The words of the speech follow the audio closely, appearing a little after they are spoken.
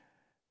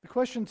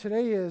question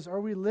today is,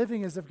 are we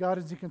living as if God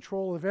is in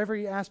control of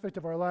every aspect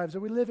of our lives? Are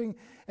we living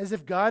as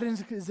if God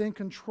is in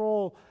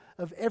control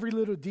of every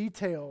little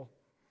detail?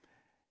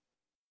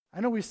 I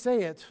know we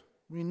say it,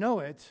 we know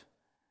it,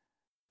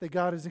 that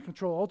God is in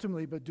control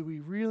ultimately, but do we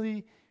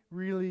really,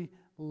 really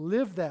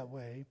live that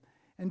way?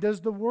 And does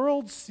the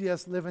world see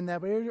us living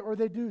that way, or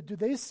do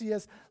they see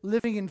us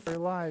living in their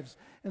lives?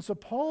 And so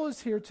Paul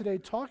is here today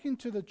talking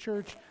to the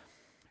church,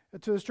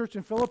 to this church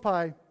in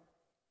Philippi,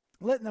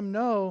 letting them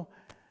know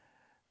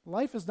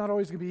life is not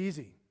always going to be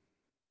easy.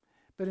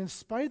 But in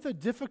spite of the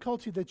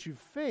difficulty that you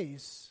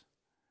face,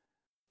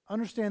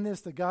 understand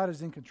this, that God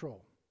is in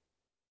control.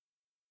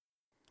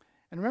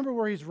 And remember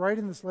where he's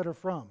writing this letter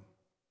from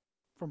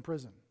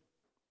prison.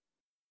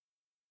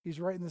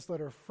 He's writing this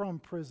letter from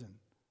prison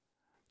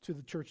to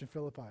the church in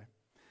Philippi.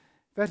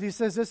 In fact, he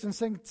says this in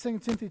 2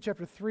 Timothy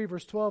chapter 3,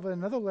 verse 12, in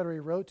another letter he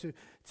wrote to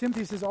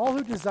Timothy. He says, all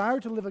who desire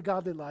to live a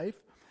godly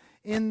life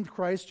in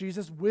Christ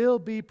Jesus will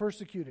be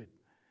persecuted.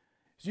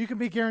 So you can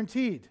be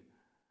guaranteed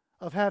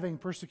of having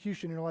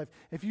persecution in your life.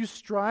 If you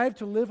strive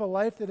to live a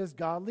life that is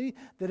godly,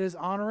 that is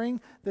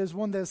honoring, that is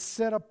one that is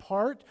set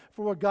apart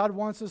for what God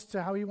wants us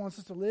to, how he wants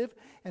us to live,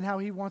 and how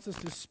he wants us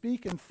to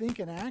speak and think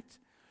and act,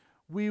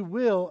 we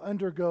will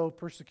undergo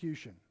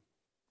persecution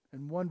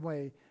in one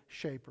way,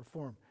 shape, or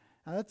form.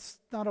 Now, that's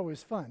not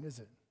always fun, is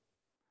it?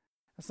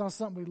 That's not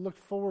something we look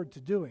forward to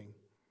doing.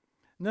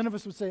 None of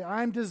us would say,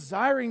 I'm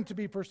desiring to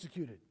be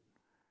persecuted.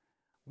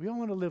 We all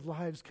want to live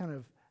lives kind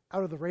of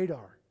out of the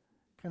radar,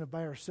 kind of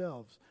by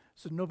ourselves,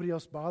 so nobody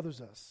else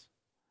bothers us.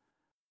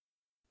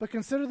 But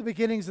consider the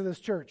beginnings of this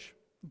church,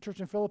 the church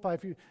in Philippi.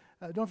 If you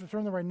don't have to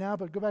turn there right now,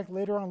 but go back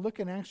later on, look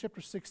in Acts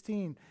chapter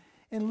 16,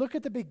 and look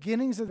at the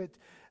beginnings of it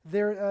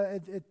there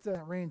at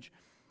range.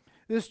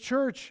 This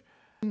church,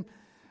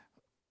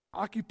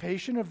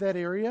 occupation of that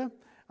area,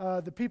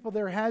 the people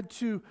there had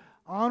to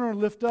honor and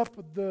lift up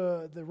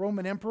the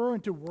Roman emperor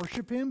and to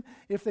worship him.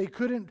 If they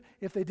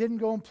didn't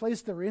go and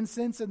place their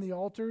incense in the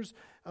altars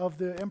of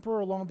the emperor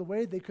along the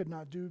way, they could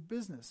not do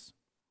business.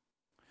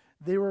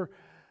 They were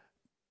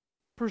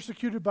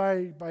persecuted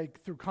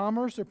through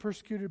commerce. They're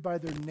persecuted by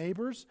their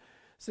neighbors.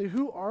 Say,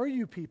 who are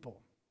you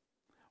people?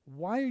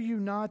 Why are you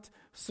not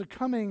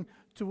succumbing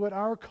to what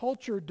our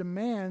culture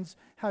demands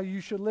how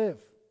you should live?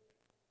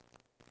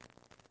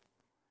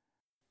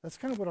 That's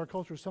kind of what our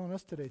culture is telling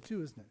us today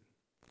too, isn't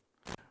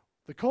it?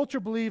 The culture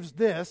believes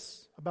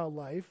this about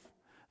life.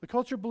 The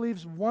culture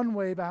believes one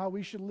way about how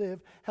we should live,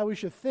 how we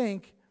should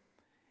think,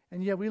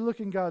 and yet we look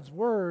in God's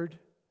Word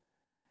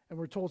and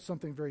we're told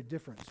something very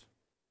different.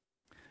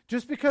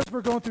 Just because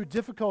we're going through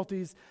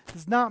difficulties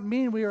does not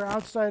mean we are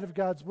outside of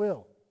God's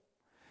will.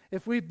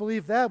 If we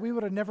believed that, we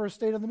would have never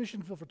stayed on the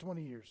mission field for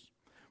 20 years.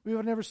 We would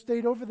have never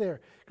stayed over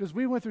there because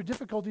we went through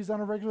difficulties on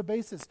a regular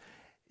basis.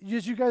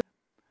 As you guys,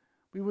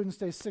 we wouldn't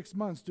stay 6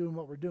 months doing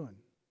what we're doing.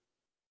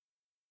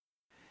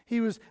 He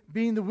was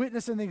being the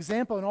witness and the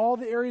example in all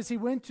the areas he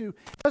went to,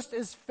 just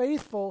as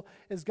faithful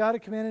as God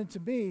had commanded to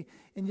be,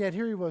 and yet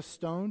here he was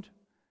stoned,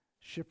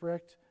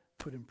 shipwrecked,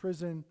 put in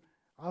prison,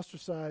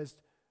 ostracized,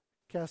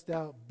 cast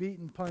out,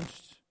 beaten,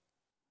 punched,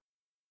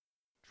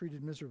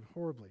 treated miserably,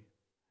 horribly.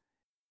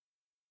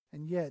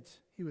 And yet,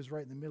 he was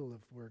right in the middle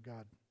of where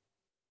God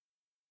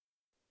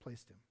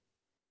placed him.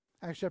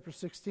 Acts chapter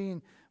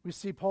 16, we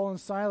see Paul and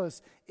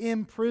Silas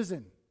in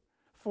prison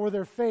for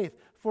their faith,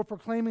 for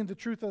proclaiming the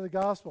truth of the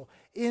gospel.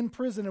 In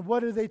prison. And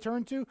what do they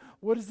turn to?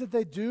 What is it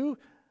they do?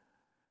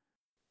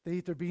 They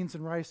eat their beans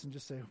and rice and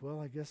just say, well,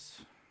 I guess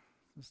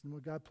this isn't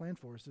what God planned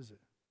for us, is it?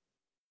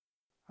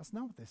 That's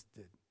not what they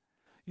did.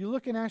 You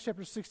look in Acts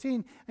chapter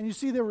 16, and you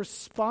see their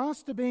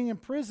response to being in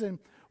prison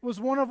was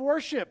one of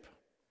worship.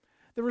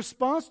 The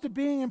response to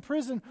being in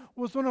prison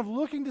was one of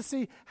looking to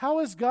see how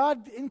is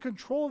God in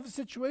control of the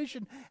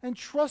situation and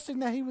trusting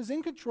that he was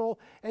in control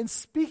and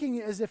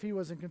speaking as if he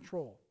was in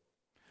control.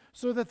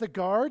 So that the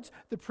guards,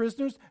 the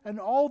prisoners, and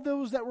all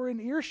those that were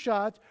in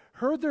earshot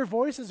heard their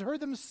voices,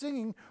 heard them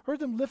singing, heard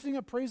them lifting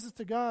up praises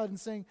to God and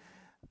saying,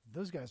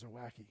 those guys are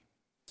wacky.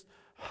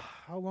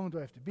 How long do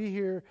I have to be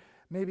here?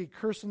 Maybe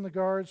cursing the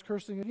guards,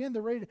 cursing again.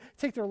 They're ready to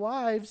take their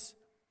lives.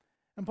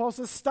 And Paul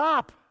says,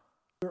 stop.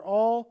 They're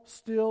all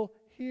still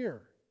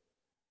here.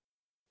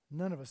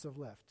 None of us have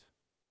left.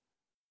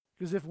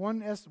 Because if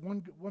one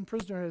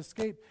prisoner had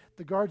escaped,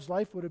 the guard's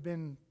life would have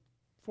been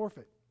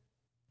forfeit.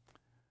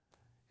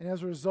 And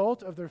as a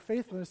result of their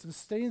faithfulness and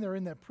staying there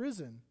in that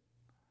prison,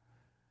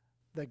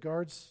 the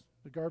guard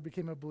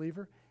became a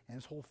believer, and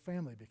his whole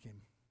family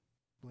became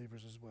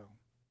believers as well.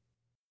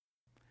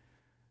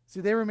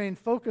 See, they remained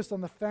focused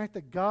on the fact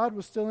that God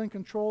was still in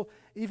control,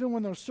 even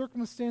when their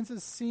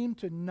circumstances seemed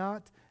to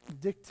not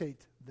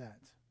dictate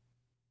that.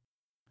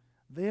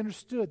 They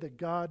understood that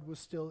God was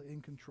still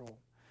in control.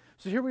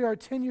 So here we are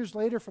 10 years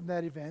later from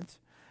that event,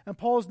 and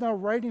Paul is now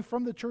writing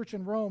from the church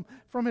in Rome,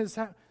 from his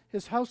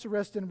house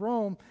arrest in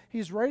Rome.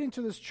 He's writing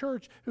to this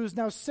church who has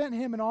now sent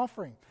him an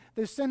offering.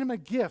 They sent him a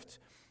gift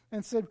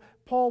and said,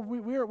 Paul,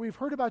 we've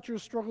heard about your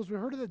struggles. We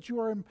heard that you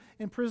are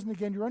in prison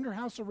again. You're under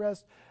house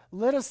arrest.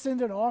 Let us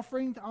send an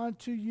offering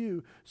unto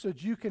you so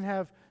that you can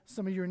have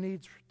some of your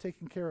needs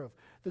taken care of.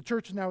 The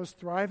church now is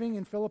thriving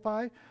in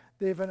Philippi.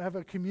 They have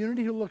a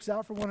community who looks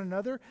out for one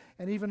another.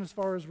 And even as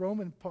far as Rome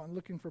and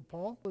looking for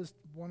Paul is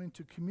wanting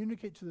to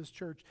communicate to this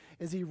church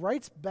as he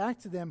writes back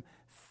to them,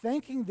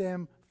 thanking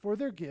them for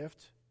their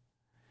gift,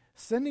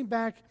 sending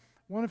back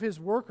one of his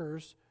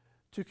workers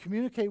to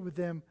communicate with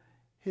them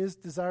his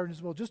desire and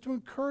his will, just to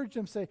encourage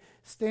them, say,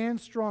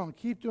 stand strong,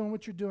 keep doing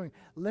what you're doing.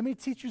 Let me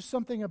teach you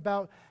something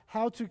about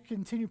how to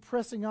continue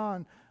pressing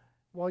on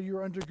while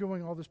you're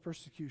undergoing all this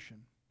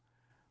persecution.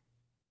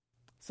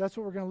 So that's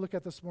what we're going to look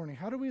at this morning.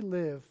 How do we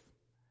live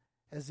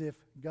as if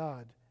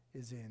God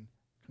is in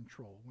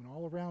control when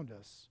all around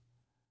us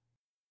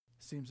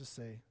seems to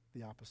say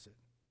the opposite?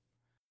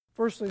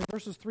 Firstly, in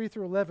verses 3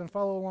 through 11,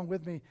 follow along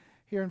with me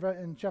here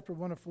in chapter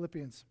 1 of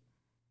Philippians.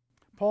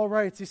 Paul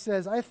writes, he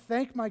says, I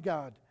thank my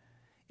God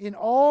in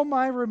all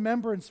my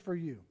remembrance for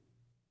you,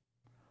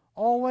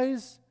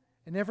 always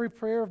in every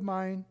prayer of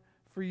mine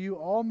for you,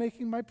 all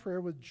making my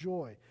prayer with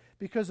joy,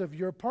 because of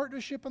your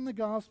partnership in the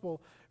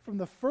gospel from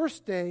the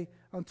first day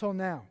until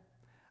now.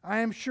 I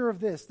am sure of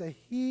this, that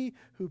he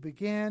who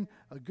began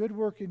a good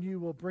work in you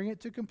will bring it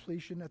to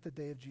completion at the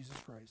day of Jesus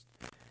Christ.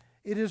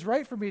 It is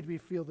right for me to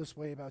feel this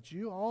way about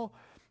you, all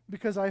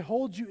because I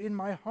hold you in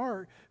my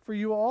heart, for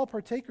you are all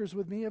partakers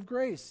with me of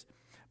grace,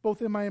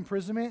 both in my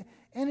imprisonment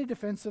and in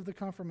defense of the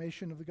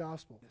confirmation of the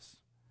gospel.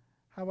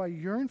 How I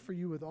yearn for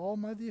you with all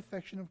the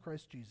affection of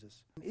Christ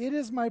Jesus. It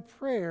is my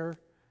prayer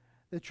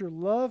that your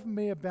love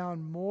may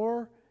abound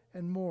more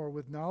and more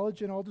with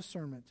knowledge and all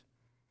discernment,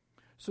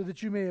 so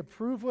that you may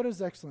approve what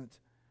is excellent,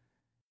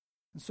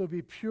 and so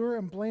be pure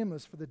and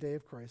blameless for the day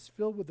of Christ,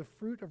 filled with the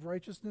fruit of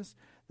righteousness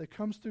that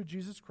comes through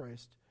Jesus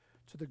Christ,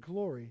 to the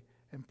glory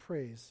and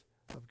praise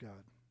of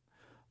God.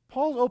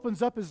 Paul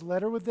opens up his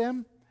letter with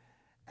them,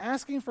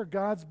 asking for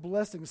God's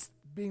blessings,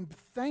 being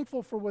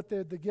thankful for what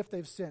the gift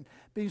they've sent,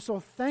 being so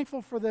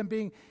thankful for them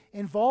being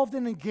involved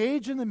and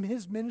engaged in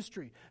his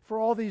ministry for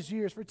all these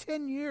years. For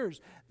 10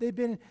 years, they've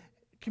been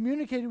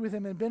communicating with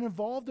him and been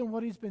involved in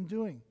what he's been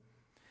doing.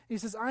 He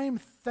says, I am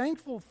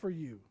thankful for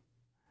you.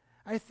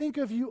 I think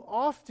of you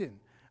often.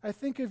 I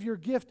think of your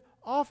gift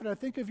often. I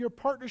think of your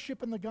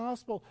partnership in the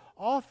gospel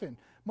often.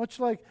 Much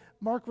like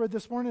Mark read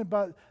this morning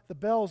about the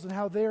Bells and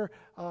how they're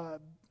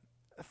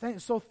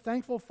so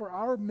thankful for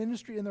our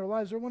ministry in their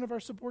lives. They're one of our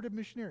supportive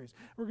missionaries.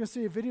 We're going to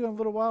see a video in a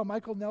little while,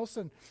 Michael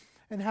Nelson,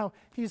 and how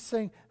he's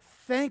saying,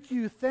 thank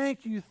you,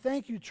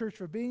 church,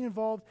 for being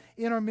involved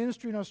in our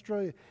ministry in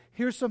Australia.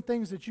 Here's some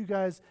things that you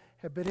guys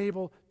have been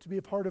able to be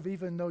a part of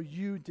even though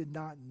you did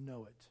not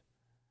know it.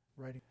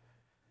 Right?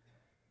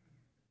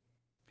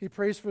 He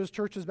prays for his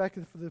churches back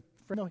for the...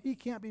 No, he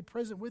can't be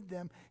present with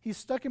them. He's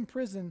stuck in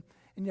prison,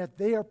 and yet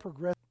they are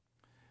progressing.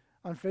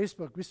 On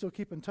Facebook, we still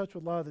keep in touch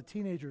with a lot of the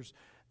teenagers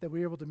that we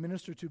were able to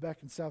minister to back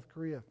in South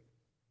Korea.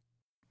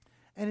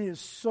 And it is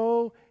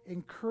so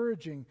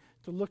encouraging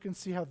to look and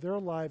see how their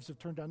lives have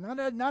turned out.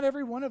 Not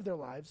every one of their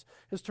lives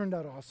has turned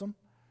out awesome.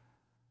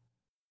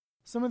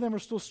 Some of them are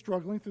still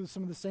struggling through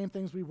some of the same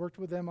things we worked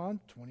with them on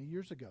 20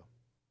 years ago,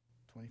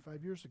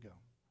 25 years ago.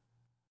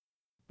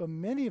 But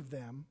many of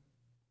them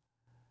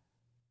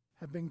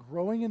have been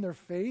growing in their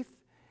faith,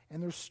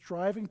 and they're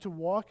striving to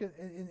walk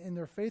in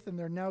their faith, and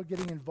they're now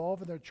getting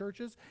involved in their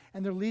churches,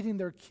 and they're leading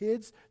their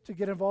kids to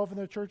get involved in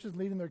their churches,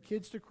 leading their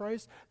kids to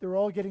Christ. They're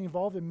all getting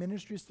involved in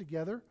ministries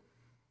together.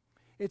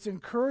 It's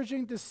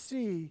encouraging to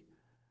see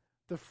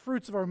the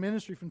fruits of our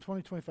ministry from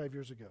 20, 25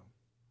 years ago.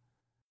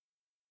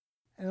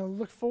 And I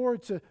look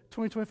forward to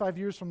 20, 25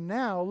 years from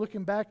now,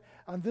 looking back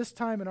on this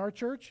time in our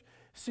church,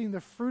 seeing the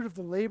fruit of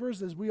the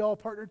labors as we all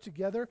partner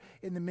together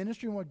in the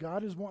ministry and what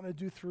God is wanting to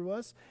do through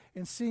us,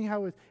 and seeing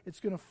how it's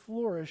going to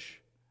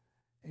flourish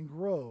and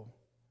grow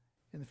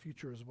in the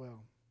future as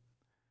well.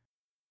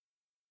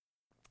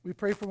 We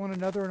pray for one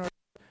another, and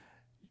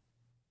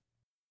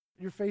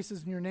your faces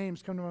and your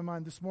names come to my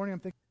mind. This morning I'm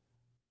thinking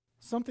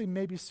something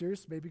may be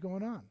serious, may be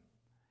going on.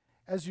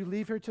 As you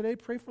leave here today,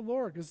 pray for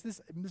Laura, because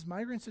this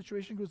migraine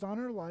situation goes on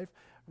in her life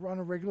on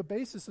a regular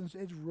basis, and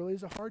it really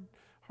is hard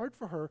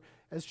for her.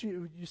 As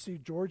you see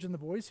George and the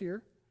boys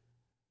here,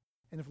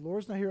 and if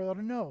Laura's not here, I ought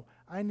to know.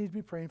 I need to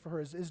be praying for her.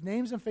 As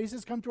names and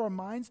faces come to our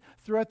minds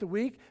throughout the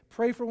week,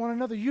 pray for one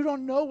another. You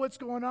don't know what's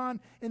going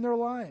on in their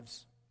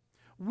lives.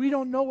 We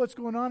don't know what's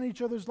going on in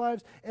each other's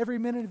lives every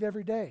minute of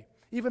every day.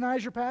 Even I,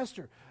 as your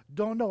pastor,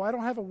 don't know. I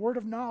don't have a word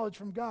of knowledge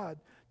from God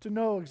to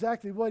know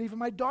exactly what even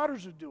my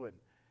daughters are doing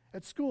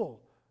at school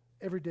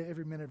every day,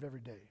 every minute of every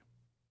day.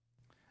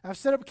 I've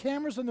set up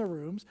cameras in their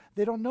rooms.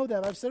 They don't know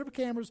that. I've set up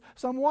cameras,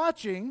 so I'm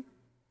watching.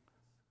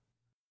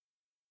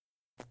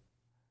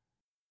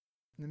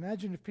 And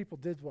imagine if people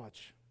did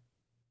watch.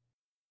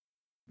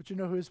 But you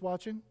know who is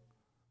watching?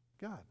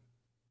 God.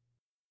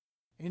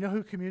 And you know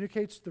who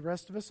communicates to the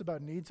rest of us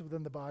about needs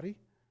within the body?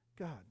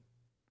 God.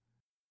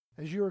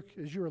 As you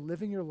are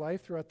living your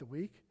life throughout the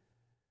week,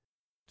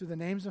 do the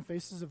names and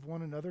faces of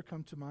one another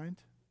come to mind?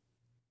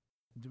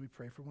 Do we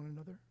pray for one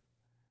another?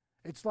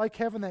 It's like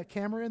having that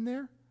camera in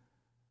there,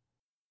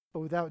 but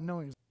without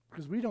knowing,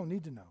 because we don't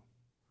need to know.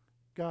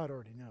 God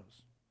already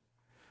knows.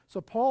 So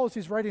Paul, as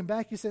he's writing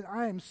back, he said,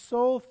 I am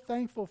so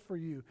thankful for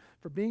you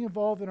for being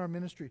involved in our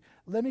ministry.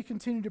 Let me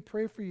continue to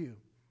pray for you.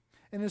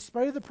 And in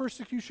spite of the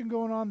persecution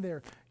going on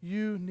there,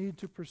 you need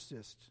to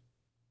persist.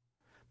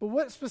 But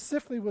what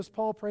specifically was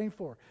Paul praying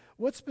for?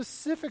 What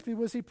specifically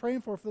was he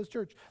praying for this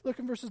church? Look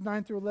in verses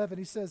 9 through 11.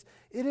 He says,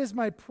 it is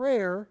my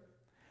prayer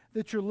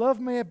that your love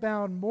may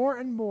abound more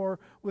and more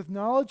with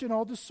knowledge and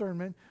all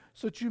discernment,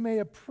 so that you may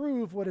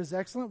approve what is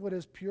excellent, what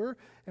is pure,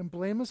 and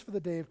blameless for the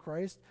day of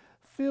Christ,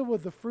 filled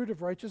with the fruit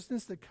of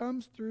righteousness that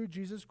comes through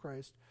Jesus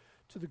Christ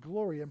to the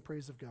glory and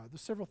praise of God.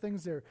 There's several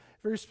things there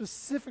very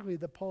specifically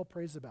that Paul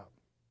prays about.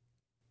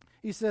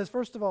 He says,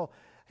 first of all,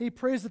 he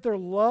prays that their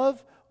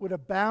love would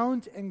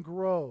abound and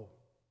grow,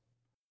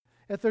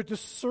 that their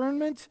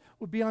discernment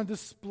would be on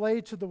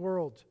display to the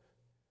world,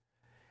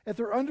 that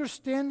their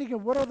understanding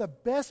of what are the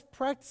best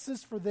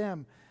practices for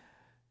them,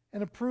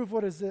 and approve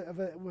what is,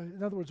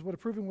 in other words,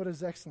 approving what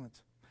is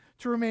excellent,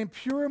 to remain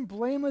pure and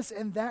blameless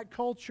in that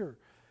culture,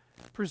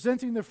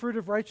 presenting the fruit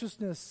of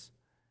righteousness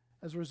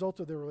as a result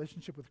of their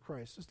relationship with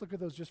Christ. Let's look at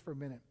those just for a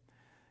minute.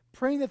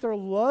 Praying that their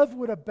love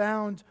would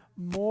abound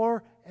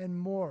more and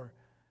more.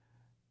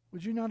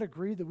 Would you not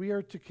agree that we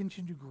are to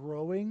continue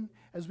growing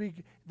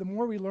the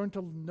more we learn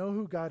to know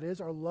who God is,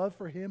 our love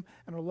for Him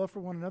and our love for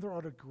one another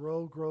ought to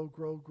grow.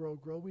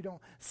 We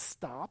don't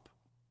stop.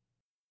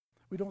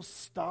 We don't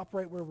stop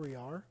right where we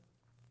are.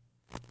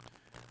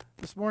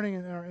 This morning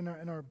in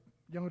our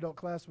young adult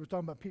class, we were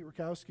talking about Pete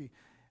Rakowski,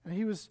 and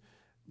he was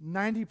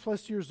 90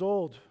 plus years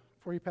old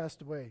before he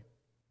passed away.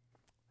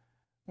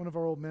 One of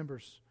our old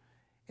members.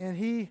 And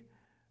he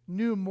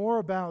knew more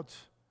about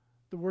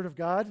the Word of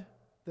God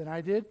than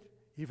I did,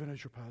 even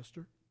as your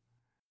pastor.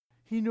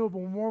 He knew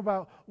more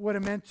about what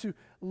it meant to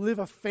live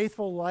a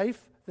faithful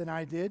life than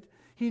I did.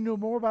 He knew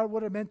more about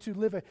what it meant to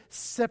live a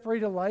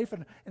separated life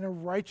and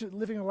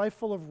living a life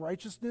full of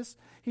righteousness.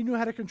 He knew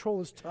how to control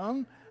his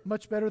tongue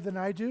much better than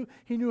I do.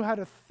 He knew how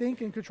to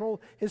think and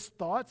control his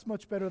thoughts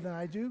much better than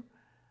I do.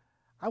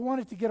 I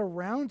wanted to get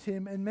around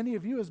him and many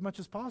of you as much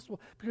as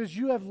possible because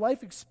you have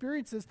life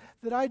experiences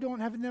that I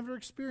never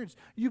experienced.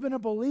 You've been a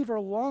believer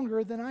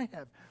longer than I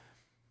have.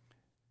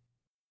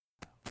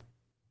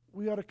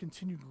 We ought to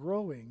continue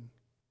growing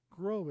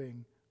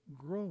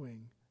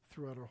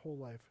throughout our whole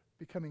life,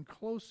 becoming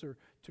closer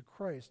to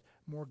Christ,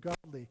 more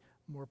godly,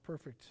 more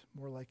perfect,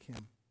 more like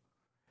Him.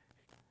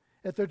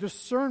 At their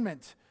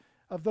discernment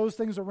of those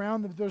things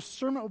around them, their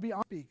discernment will be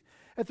on speak.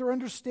 At their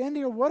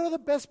understanding of what are the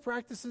best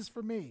practices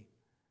for me.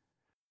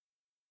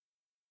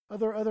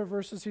 Other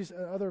verses,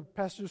 other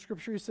passages of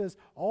Scripture, he says,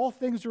 all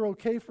things are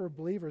okay for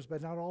believers,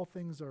 but not all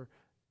things are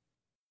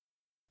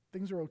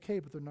okay,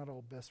 but they're not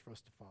all best for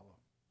us to follow.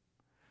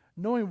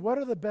 Knowing what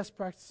are the best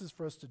practices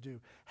for us to do.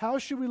 How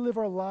should we live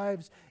our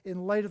lives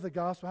in light of the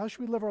gospel? How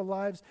should we live our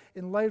lives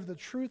in light of the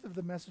truth of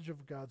the message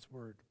of God's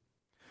word?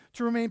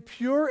 To remain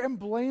pure and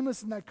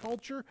blameless in that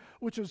culture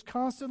which is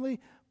constantly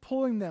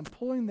pulling them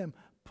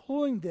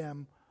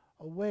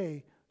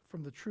away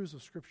from the truths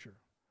of Scripture.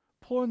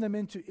 Pulling them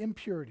into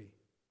impurity.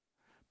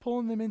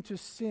 Pulling them into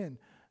sin.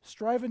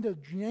 Striving to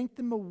yank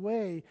them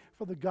away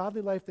from the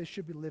godly life they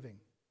should be living.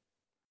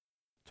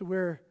 To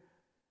where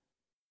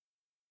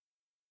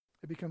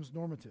it becomes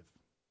normative,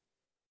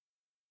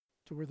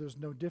 to where there's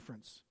no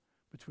difference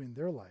between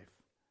their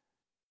life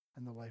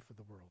and the life of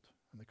the world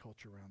and the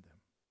culture around them.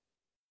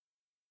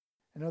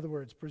 In other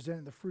words,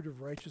 presenting the fruit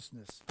of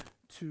righteousness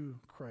to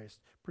Christ,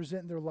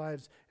 presenting their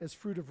lives as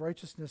fruit of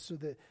righteousness so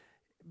that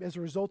as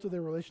a result of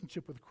their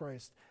relationship with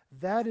Christ,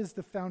 that is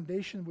the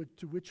foundation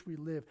to which we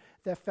live.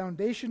 That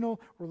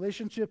foundational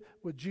relationship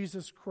with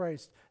Jesus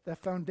Christ, that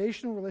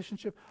foundational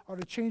relationship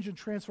ought to change and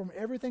transform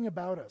everything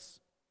about us.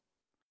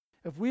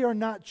 If we are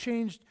not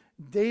changed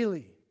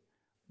daily,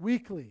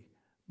 weekly,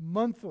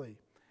 monthly,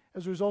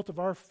 as a result of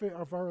our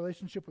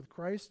relationship with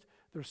Christ,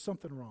 there's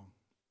something wrong.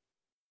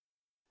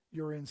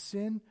 You're in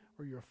sin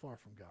or you're far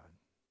from God.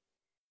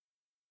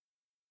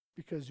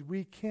 Because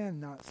we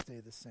cannot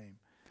stay the same.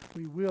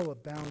 We will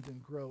abound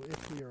and grow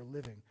if we are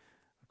living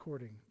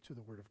according to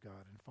the Word of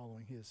God and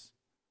following His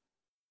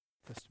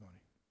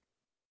testimony.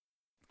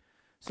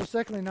 So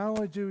secondly, not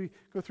only do we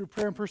go through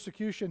prayer and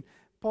persecution,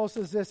 Paul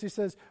says this, he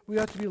says, we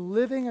ought to be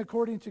living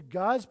according to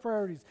God's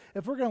priorities.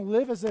 If we're going to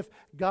live as if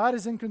God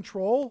is in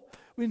control,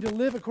 we need to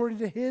live according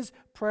to His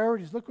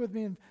priorities. Look with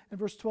me in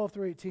verse 12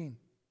 through 18.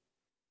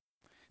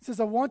 It says,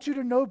 I want you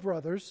to know,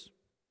 brothers,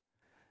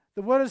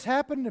 that what has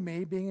happened to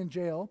me, being in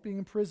jail, being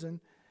in prison,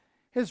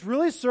 has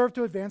really served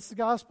to advance the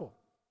gospel.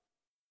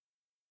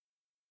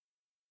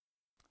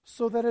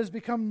 So that it has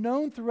become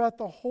known throughout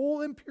the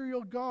whole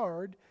imperial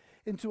guard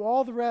and to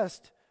all the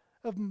rest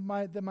of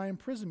that my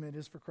imprisonment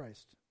is for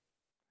Christ.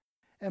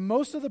 And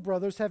most of the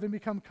brothers, having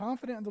become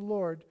confident in the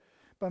Lord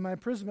by my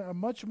imprisonment, are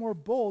much more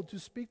bold to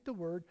speak the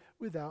word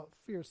without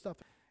fear. Stop.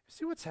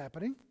 See what's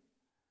happening?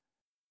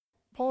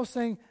 Paul is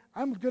saying,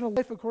 I'm going to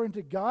live according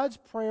to God's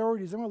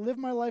priorities. I'm going to live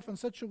my life in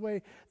such a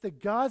way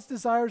that God's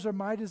desires are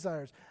my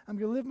desires. I'm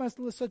going to live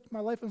my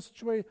life in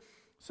such a way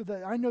so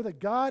that I know that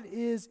God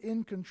is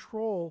in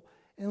control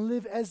and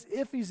live as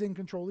if He's in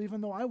control, even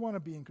though I want to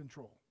be in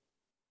control.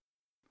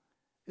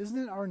 Isn't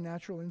it our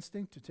natural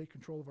instinct to take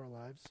control of our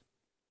lives?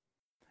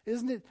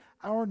 Isn't it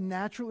our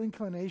natural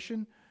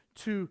inclination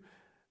to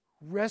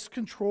wrest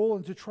control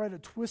and to try to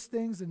twist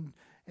things and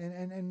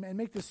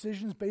make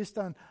decisions based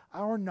on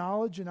our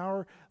knowledge and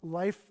our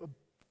life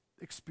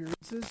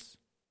experiences,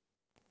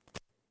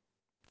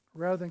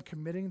 rather than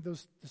committing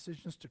those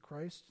decisions to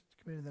Christ,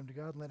 committing them to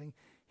God, and letting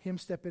Him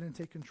step in and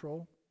take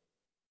control?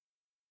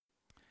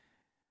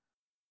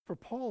 For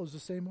Paul is the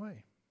same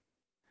way.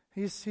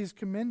 He's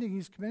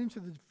commending to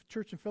the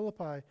church in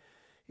Philippi.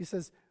 He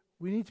says,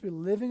 we need to be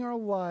living our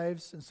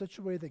lives in such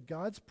a way that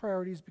God's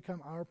priorities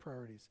become our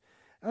priorities.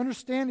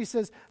 Understand, he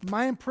says,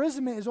 my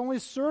imprisonment is only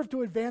served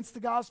to advance the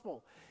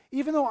gospel.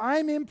 Even though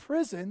I'm in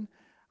prison,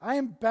 I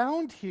am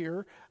bound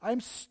here,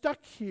 I'm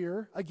stuck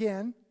here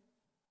again.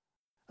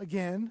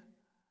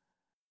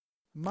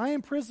 My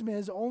imprisonment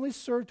is only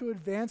served to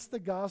advance the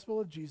gospel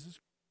of Jesus.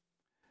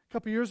 A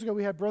couple years ago,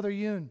 we had Brother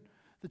Yun,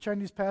 the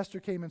Chinese pastor,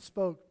 came and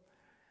spoke.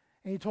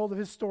 And he told of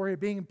his story of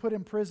being put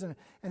in prison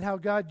and how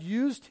God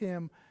used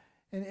him,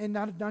 and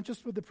not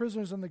just with the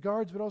prisoners and the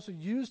guards, but also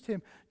used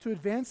him to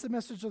advance the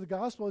message of the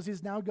gospel as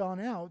he's now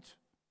gone out,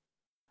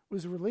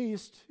 was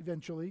released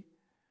eventually.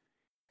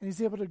 And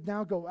he's able to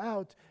now go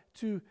out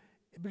to,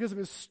 because of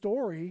his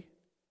story,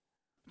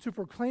 to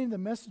proclaim the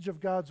message of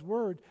God's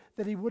word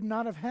that he would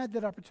not have had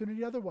that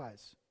opportunity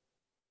otherwise.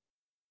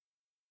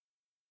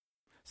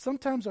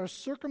 Sometimes our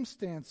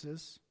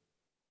circumstances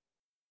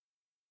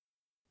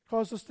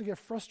cause us to get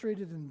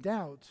frustrated and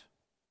doubt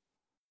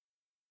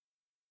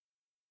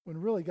when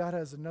really God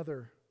has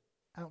another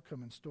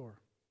outcome in store.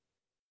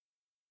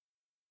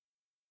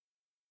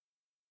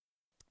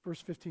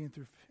 Verse 15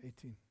 through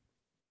 18.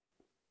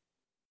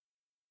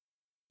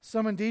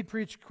 Some indeed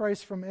preach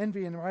Christ from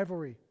envy and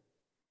rivalry,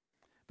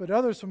 but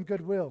others from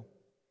goodwill.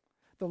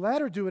 The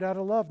latter do it out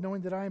of love,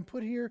 knowing that I am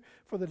put here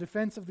for the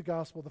defense of the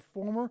gospel. The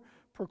former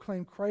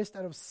proclaim Christ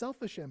out of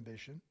selfish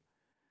ambition,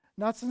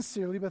 not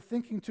sincerely, but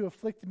thinking to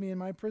afflict me in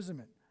my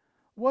imprisonment.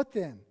 What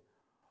then?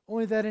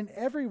 Only that in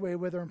every way,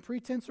 whether in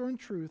pretense or in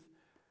truth,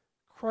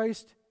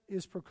 Christ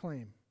is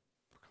proclaimed.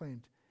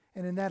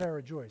 And in that I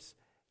rejoice.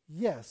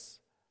 Yes,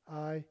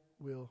 I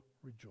will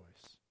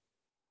rejoice.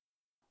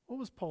 What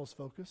was Paul's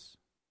focus?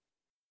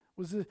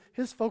 Was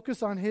his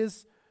focus on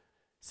his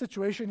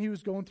situation he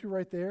was going through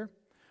right there?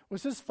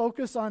 Was his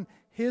focus on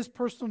his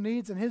personal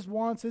needs and his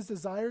wants, his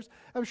desires?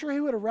 I'm sure he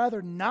would have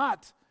rather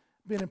not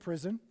been in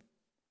prison.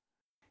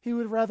 He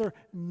would rather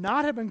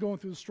not have been going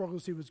through the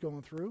struggles he was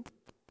going through.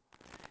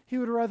 He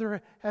would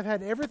rather have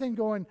had everything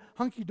going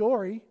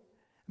hunky-dory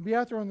and be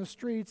out there on the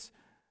streets,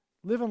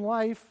 living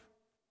life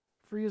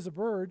free as a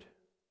bird.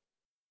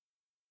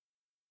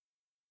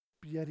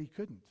 But yet he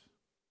couldn't.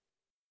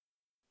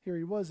 Here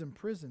he was in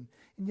prison.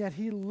 And yet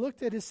he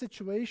looked at his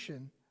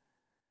situation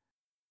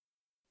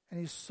and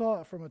he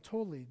saw it from a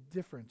totally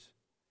different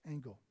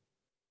angle.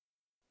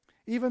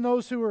 Even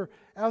those who were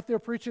out there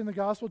preaching the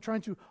gospel,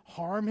 trying to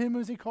harm him,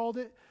 as he called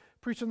it,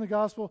 preaching the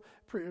gospel,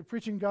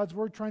 preaching God's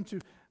word, trying to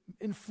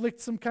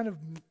inflict some kind of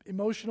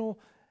emotional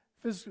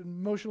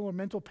or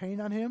mental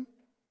pain on him.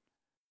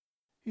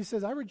 He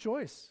says, I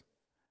rejoice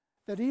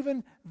that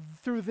even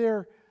through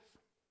their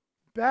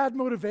bad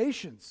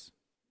motivations,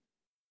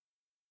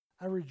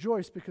 I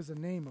rejoice because the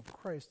name of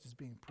Christ is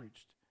being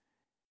preached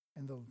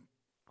and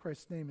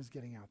Christ's name is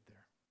getting out there.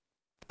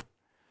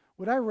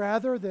 Would I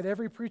rather that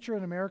every preacher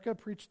in America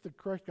preached the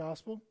correct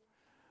gospel?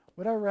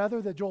 Would I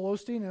rather that Joel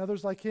Osteen and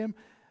others like him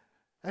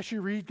actually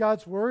read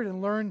God's word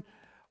and learn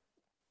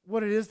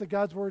what it is that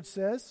God's word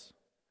says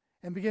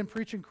and begin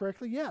preaching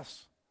correctly?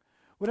 Yes.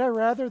 Would I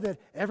rather that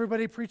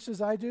everybody preached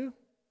as I do?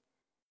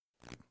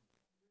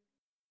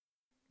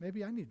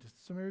 Maybe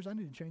some areas I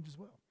need to change as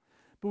well.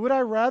 But would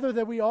I rather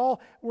that we all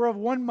were of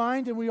one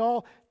mind and we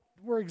all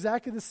were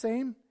exactly the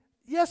same?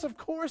 Yes, of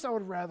course I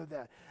would rather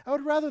that. I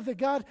would rather that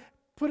God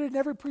put in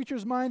every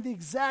preacher's mind the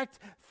exact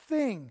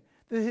thing,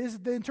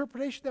 that the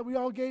interpretation that we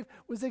all gave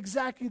was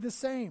exactly the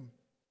same.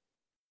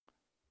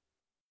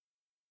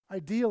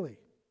 Ideally.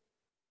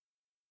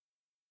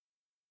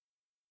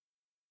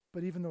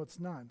 But even though it's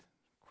not,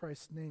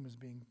 Christ's name is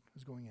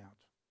going out.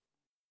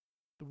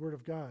 The word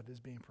of God is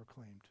being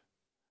proclaimed.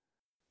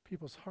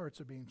 People's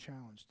hearts are being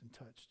challenged and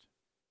touched.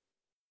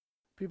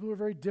 People are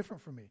very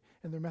different from me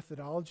in their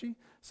methodology.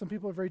 Some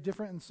people are very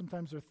different in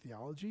sometimes their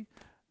theology.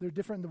 They're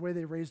different in the way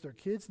they raise their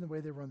kids, and the way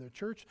they run their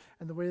church,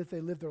 and the way that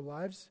they live their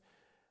lives.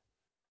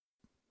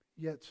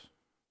 Yet,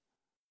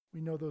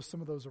 we know some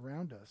of those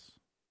around us.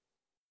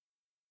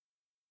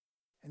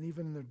 And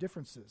even in their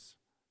differences,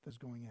 that's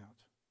going out.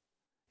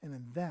 And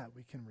in that,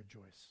 we can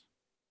rejoice.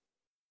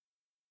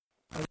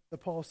 As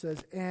Paul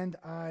says, and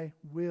I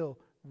will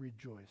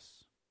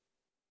rejoice.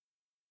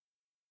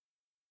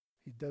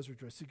 He does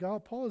rejoice. See,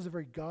 Paul has a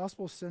very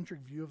gospel-centric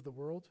view of the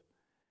world.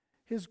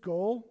 His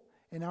goal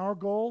and our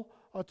goal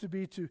ought to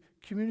be to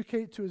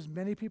communicate to as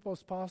many people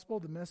as possible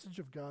the message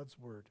of God's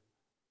word.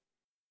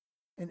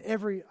 In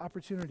every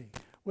opportunity,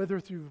 whether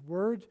through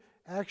word,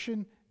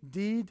 action,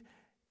 deed,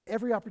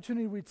 every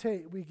opportunity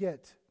we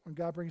get when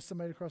God brings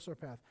somebody across our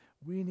path,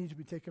 we need to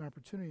be taking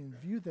opportunity and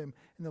view them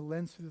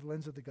through the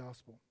lens of the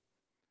gospel.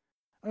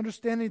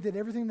 Understanding that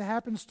everything that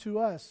happens to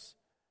us,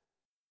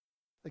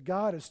 that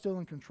God is still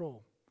in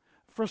control.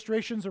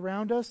 Frustrations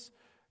around us,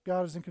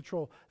 God is in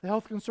control. The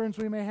health concerns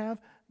we may have,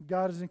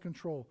 God is in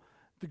control.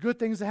 The good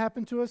things that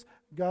happen to us,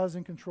 God is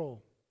in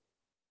control.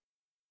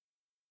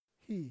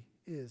 He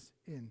is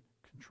in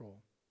control.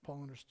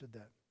 Paul understood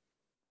that.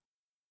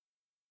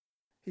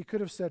 He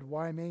could have said,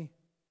 why me?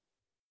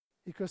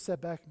 He could have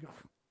sat back and go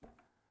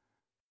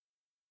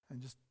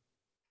and just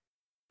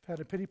had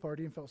a pity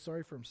party and felt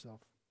sorry for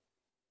himself.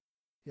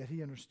 Yet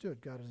he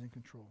understood God is in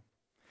control.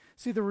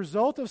 See, the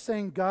result of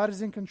saying God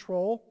is in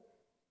control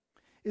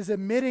is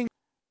admitting,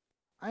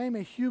 I am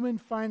a human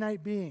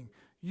finite being.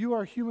 You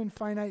are human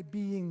finite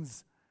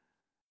beings.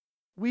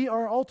 We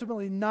are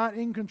ultimately not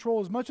in control.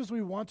 As much as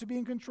we want to be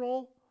in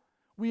control,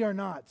 we are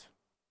not.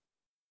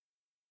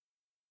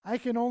 I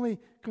can only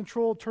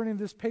control turning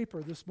this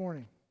paper this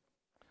morning.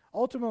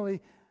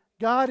 Ultimately,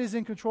 God is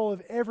in control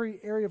of every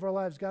area of our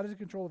lives. God is in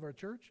control of our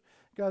church.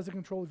 God is in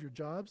control of your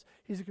jobs.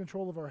 He's in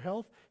control of our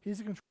health. He's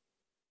in control.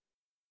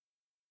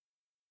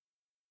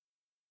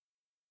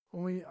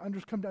 When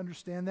we come to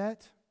understand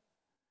that,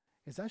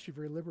 it's actually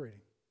very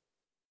liberating.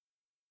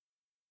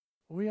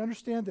 When we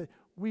understand that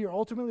we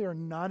ultimately are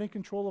not in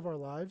control of our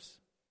lives,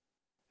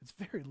 it's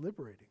very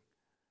liberating.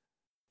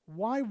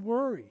 Why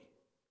worry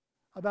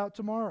about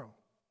tomorrow?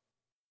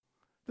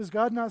 Does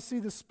God not see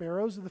the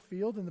sparrows of the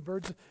field and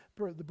the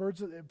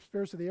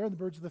sparrows of the air and the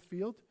birds of the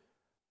field?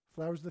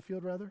 Flowers of the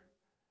field, rather?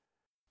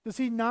 Does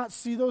he not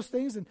see those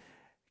things and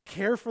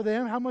care for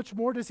them? How much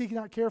more does he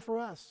not care for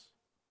us?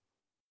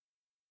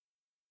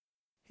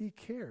 He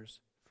cares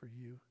for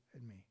you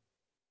and me.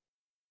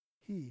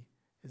 He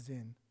is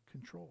in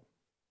control.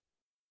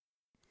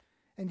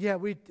 And yet,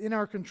 in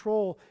our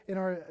control, in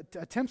our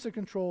attempts at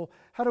control,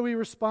 how do we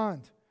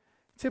respond?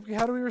 Typically,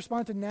 how do we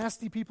respond to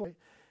nasty people?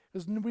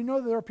 Because we know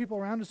that there are people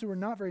around us who are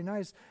not very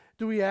nice.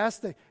 Do we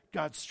ask that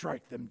God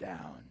strike them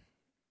down?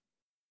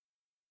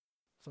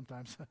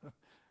 Sometimes.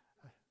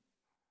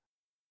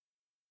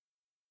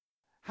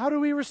 How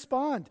do we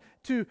respond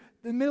to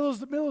the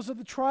middles of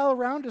the trial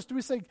around us? Do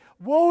we say,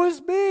 woe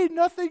is me,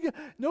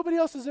 nobody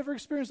else has ever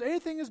experienced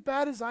anything as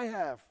bad as I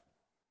have?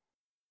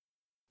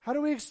 How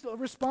do we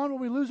respond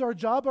when we lose our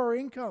job or our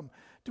income?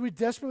 Do we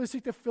desperately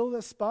seek to fill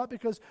that spot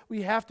because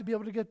we have to be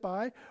able to get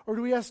by? Or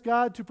do we ask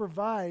God to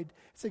provide?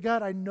 Say,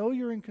 God, I know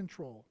you're in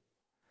control.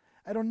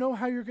 I don't know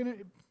how you're going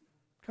to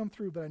come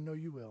through, but I know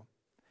you will.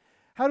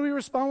 How do we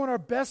respond when our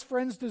best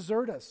friends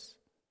desert us?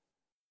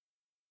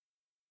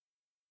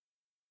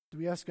 Do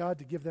we ask God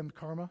to give them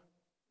karma?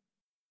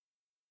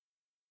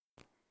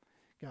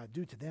 God,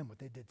 do to them what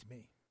they did to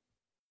me.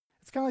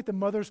 It's kind of like the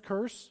mother's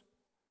curse.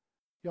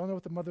 Y'all know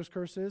what the mother's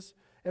curse is?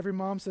 Every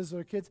mom says to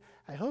their kids,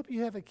 I hope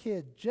you have a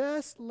kid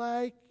just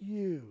like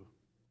you.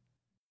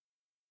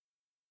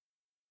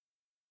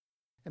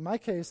 In my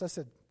case, I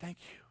said, thank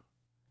you,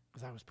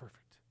 because I was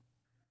perfect.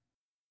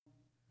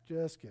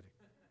 Just kidding.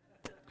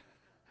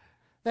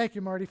 Thank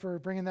you, Marty, for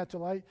bringing that to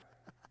light.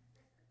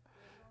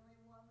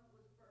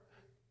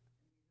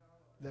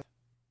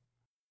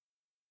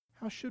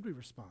 How should we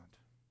respond?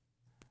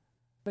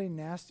 If somebody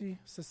nasty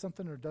says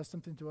something or does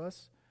something to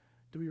us,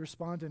 do we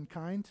respond in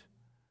kind?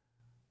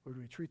 Or do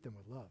we treat them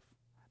with love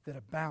that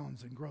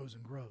abounds and grows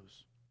and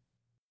grows?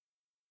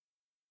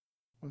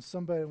 When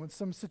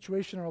some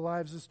situation in our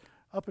lives is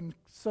up and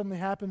suddenly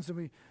happens and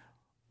we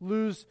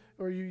lose,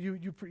 or you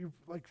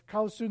like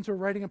college students who are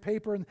writing a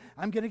paper and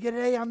I'm going to get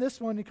an A on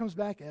this one, and it comes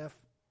back F.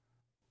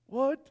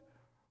 What?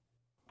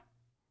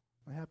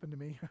 What happened to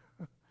me?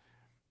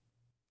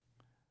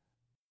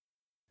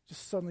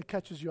 Just suddenly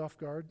catches you off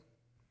guard.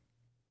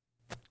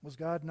 Was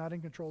God not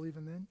in control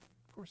even then?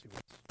 Of course he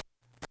was.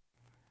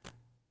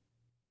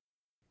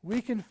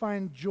 We can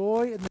find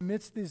joy in the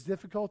midst of these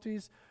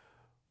difficulties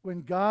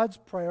when God's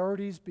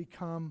priorities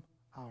become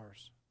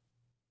ours.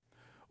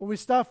 When we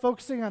stop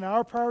focusing on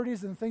our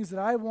priorities and the things that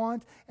I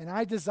want and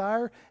I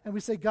desire, and we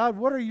say, God,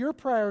 what are your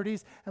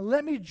priorities? And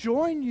let me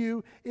join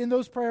you in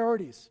those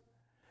priorities.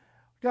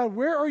 God,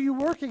 where are you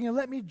working? And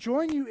let me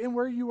join you in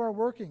where you are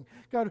working.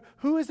 God,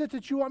 who is it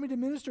that you want me to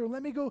minister?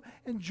 Let me go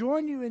and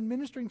join you in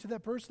ministering to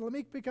that person. Let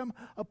me become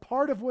a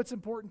part of what's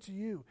important to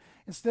you.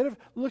 Instead of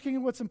looking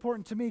at what's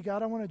important to me,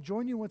 God, I want to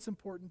join you in what's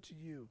important to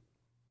you.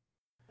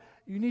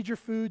 You need your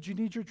food, you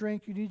need your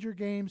drink, you need your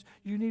games,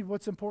 you need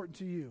what's important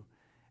to you.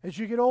 As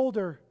you get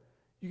older,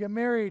 you get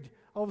married,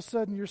 all of a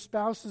sudden your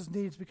spouse's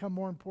needs become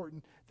more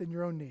important than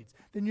your own needs.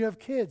 Then you have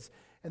kids,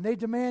 and they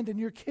demand, and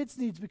your kids'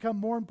 needs become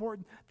more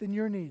important than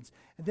your needs.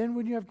 And then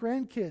when you have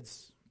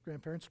grandkids,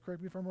 grandparents,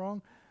 correct me if I'm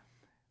wrong,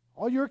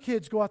 all your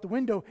kids go out the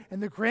window,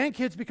 and the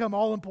grandkids become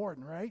all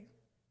important, right?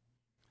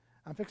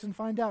 I'm fixing to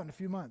find out in a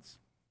few months.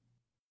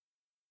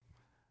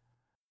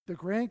 The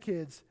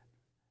grandkids,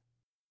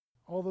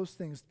 all those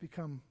things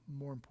become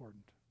more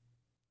important.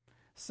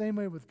 Same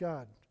way with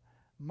God.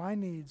 My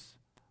needs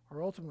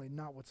are ultimately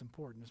not what's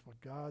important. It's what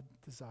God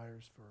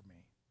desires for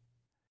me.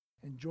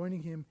 And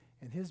joining him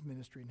in his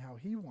ministry and how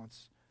he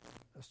wants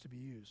us to be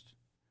used.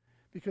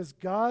 because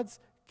God's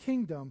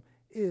kingdom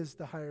is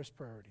the highest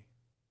priority.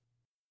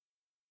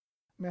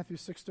 Matthew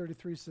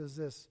 6:33 says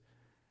this,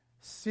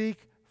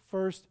 "Seek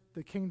first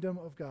the kingdom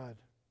of God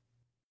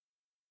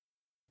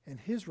and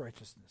his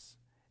righteousness,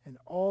 and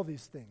all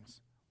these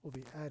things will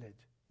be added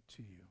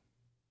to you."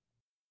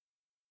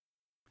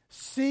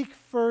 Seek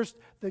first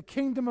the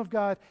kingdom of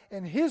God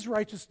and his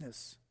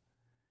righteousness.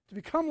 To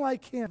become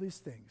like him, these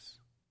things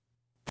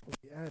will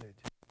be added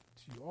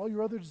to you. All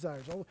your other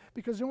desires.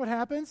 Because you know what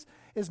happens?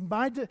 Is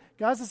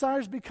God's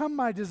desires become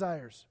my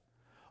desires.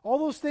 All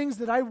those things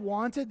that I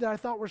wanted, that I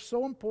thought were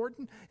so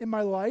important in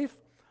my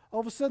life, all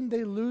of a sudden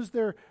they lose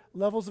their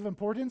levels of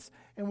importance.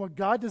 And what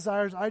God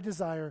desires, I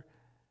desire.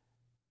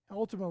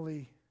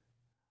 Ultimately,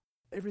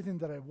 everything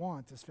that I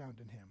want is found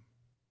in him.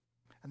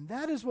 And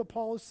that is what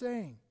Paul is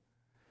saying.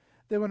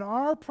 That when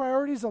our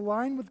priorities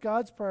align with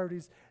God's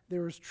priorities,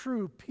 there is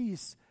true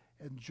peace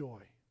and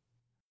joy.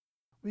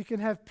 We can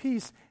have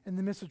peace in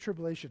the midst of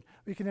tribulation.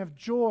 We can have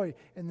joy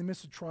in the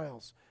midst of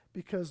trials,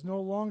 because no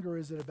longer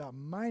is it about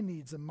my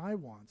needs and my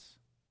wants,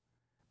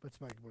 but it's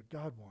about what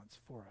God wants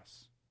for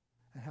us.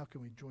 And how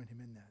can we join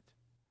him in that?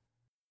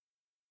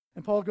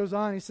 And Paul goes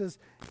on, he says,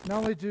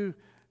 not only do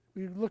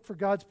we look for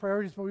God's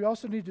priorities, but we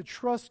also need to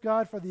trust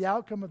God for the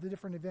outcome of the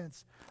different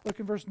events. Look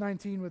in verse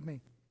 19 with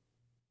me.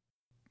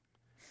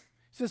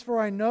 He says, "For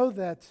I know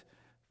that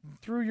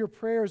through your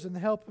prayers and the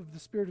help of the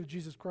Spirit of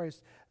Jesus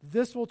Christ,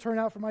 this will turn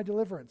out for my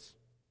deliverance."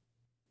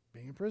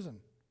 Being in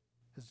prison.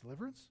 His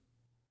deliverance?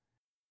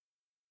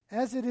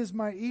 "As it is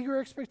my eager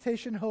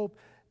expectation, hope,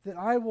 that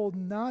I will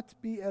not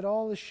be at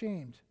all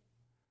ashamed,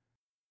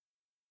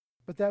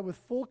 but that with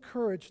full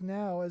courage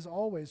now, as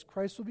always,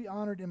 Christ will be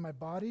honored in my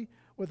body,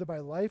 whether by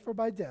life or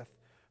by death.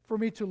 For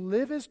me to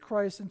live is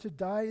Christ, and to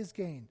die is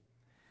gain.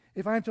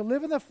 If I am to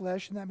live in the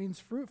flesh," and that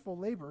means fruitful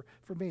labor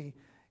for me,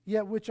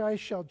 "yet which I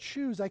shall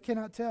choose, I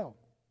cannot tell."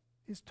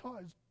 He's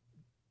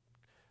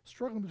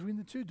struggling between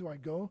the two. Do I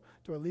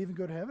leave and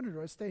go to heaven, or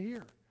do I stay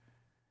here?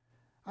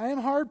 "I am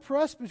hard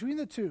pressed between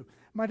the two.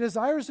 My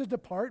desire is to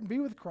depart and be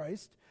with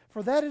Christ,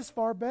 for that is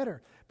far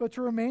better. But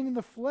to remain in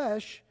the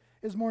flesh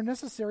is more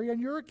necessary on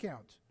your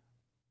account.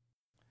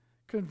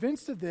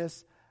 Convinced of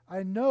this,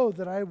 I know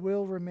that I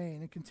will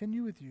remain and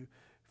continue with you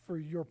for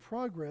your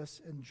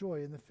progress and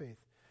joy in the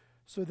faith,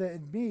 so that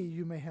in me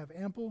you may have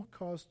ample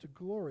cause to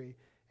glory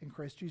in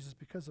Christ Jesus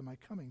because of my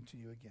coming to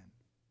you again."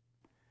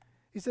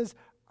 He says,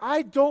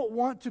 I don't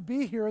want to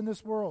be here in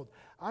this world.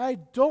 I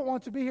don't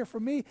want to be here. For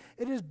me,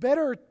 it is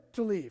better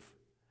to leave.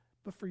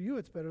 But for you,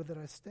 it's better that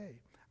I stay.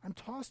 I'm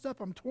tossed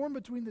up. I'm torn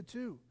between the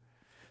two.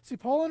 See,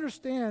 Paul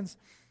understands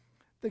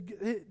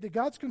that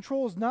God's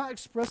control is not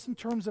expressed in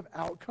terms of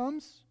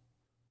outcomes,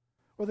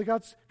 or that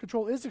God's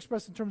control is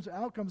expressed in terms of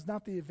outcomes,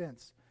 not the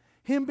events.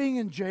 Him being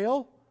in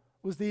jail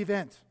was the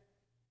event.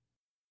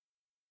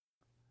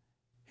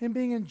 Him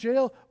being in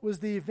jail was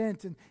the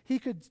event, and he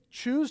could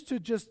choose to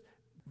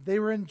they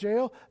were in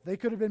jail, they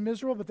could have been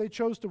miserable, but they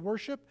chose to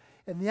worship,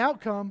 and the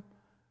outcome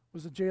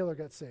was the jailer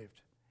got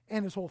saved,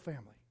 and his whole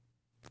family.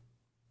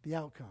 The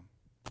outcome.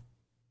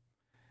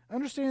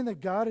 Understanding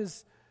that God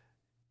is,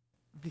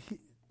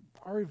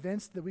 our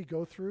events that we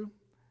go through,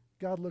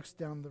 God looks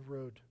down the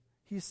road.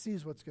 He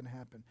sees what's going to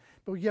happen.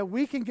 But yet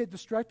we can get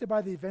distracted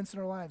by the events in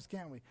our lives,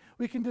 can't we?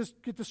 We can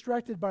just get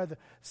distracted by the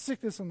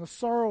sickness and the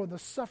sorrow and the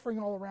suffering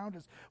all around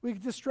us. We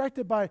get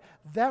distracted by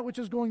that which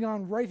is going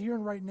on right here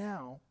and right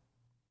now.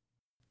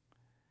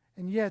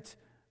 And yet,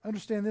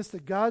 understand this,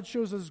 that God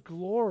shows us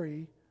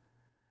glory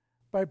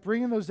by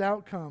bringing those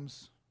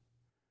outcomes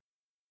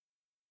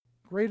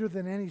greater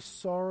than any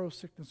sorrow,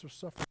 sickness, or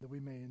suffering that we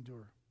may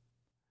endure.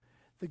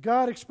 That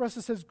God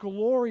expresses his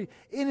glory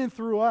in and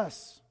through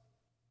us.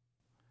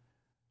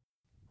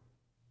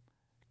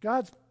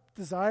 God's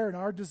desire and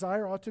our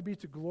desire ought to be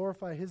to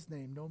glorify his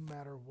name no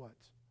matter what.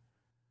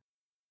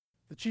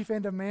 The chief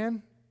end of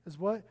man is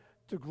what?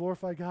 To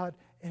glorify God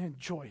and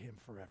enjoy him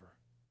forever.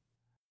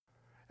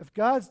 If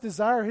God's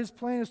desire, his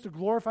plan is to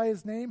glorify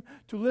his name,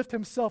 to lift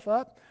himself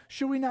up,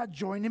 should we not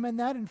join him in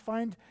that and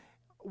find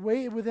a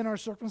way within our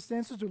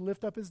circumstances to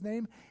lift up his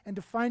name and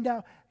to find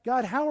out,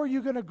 God, how are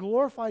you going to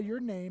glorify your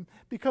name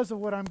because of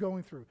what I'm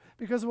going through,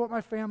 because of what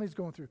my family's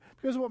going through,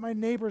 because of what my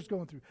neighbor's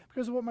going through,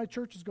 because of what my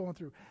church is going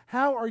through?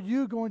 How are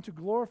you going to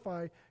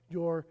glorify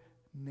your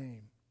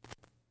name?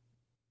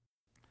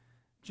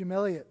 Jim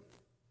Elliot,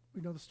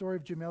 we know the story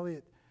of Jim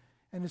Elliot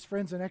and his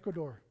friends in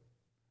Ecuador.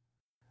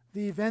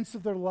 The events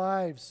of their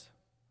lives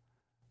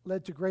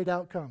led to great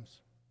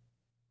outcomes.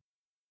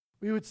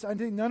 I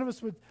think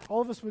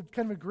all of us would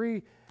kind of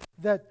agree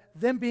that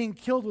them being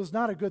killed was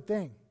not a good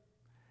thing.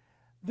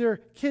 Their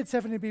kids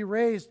having to be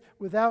raised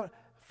without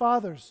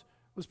fathers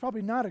was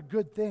probably not a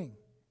good thing,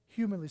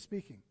 humanly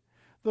speaking.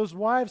 Those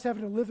wives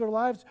having to live their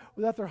lives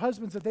without their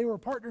husbands that they were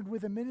partnered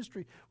with in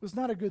ministry was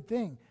not a good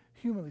thing,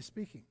 humanly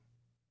speaking.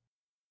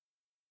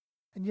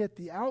 And yet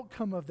the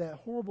outcome of that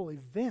horrible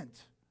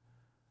event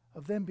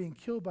of them being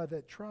killed by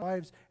that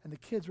tribe, wives and the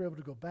kids were able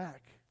to go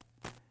back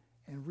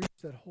and reach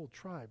that whole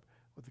tribe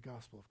with the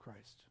gospel of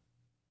Christ.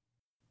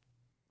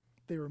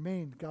 They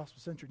remained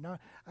gospel-centered. Now,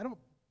 I don't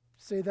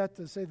say that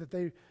to say that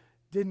they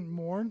didn't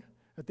mourn,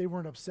 that they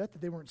weren't upset,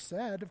 that they weren't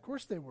sad. Of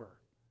course they were.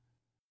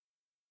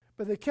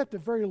 But they kept a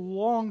very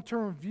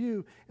long-term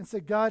view and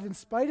said, God, in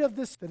spite of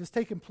this that has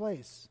taken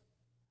place,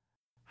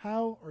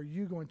 how are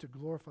you going to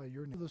glorify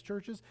your name? Those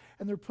churches,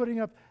 and they're putting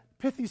up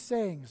pithy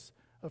sayings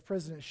of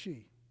President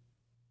Xi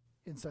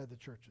inside the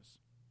churches,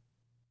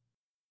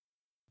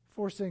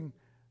 forcing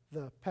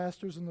the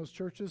pastors in those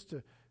churches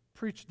to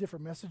preach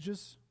different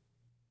messages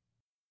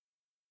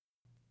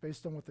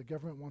based on what the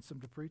government wants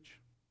them to preach.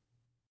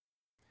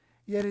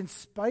 Yet in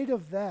spite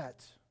of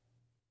that,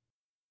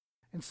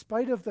 in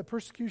spite of the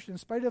persecution, in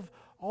spite of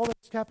all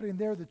that's happening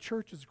there, the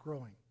church is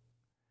growing.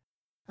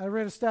 And I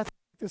read a stat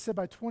that said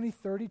by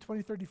 2030,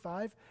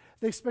 2035,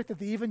 they expect that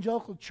the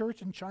evangelical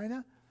church in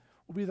China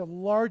will be the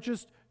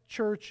largest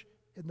church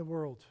in the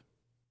world,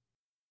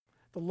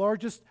 the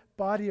largest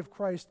body of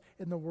Christ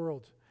in the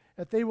world,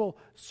 that they will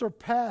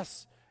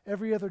surpass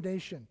every other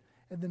nation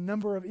in the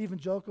number of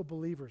evangelical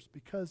believers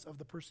because of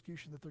the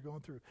persecution that they're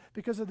going through,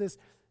 because of this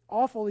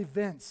awful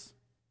events.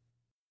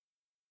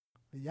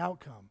 The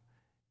outcome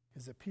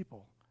is that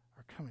people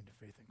are coming to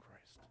faith in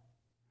Christ,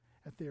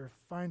 that they are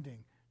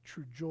finding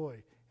true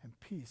joy and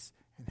peace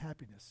and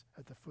happiness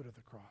at the foot of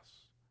the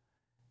cross,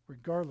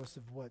 regardless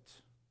of what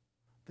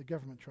the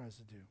government tries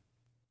to do.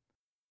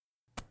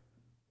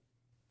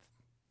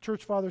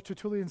 Church Father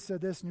Tertullian said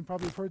this, and you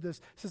probably have heard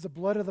this. He says, the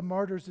blood of the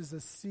martyrs is the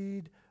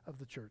seed of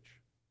the church.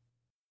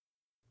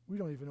 We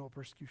don't even know what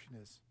persecution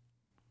is.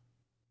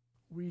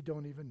 We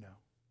don't even know.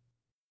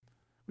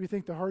 We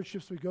think the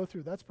hardships we go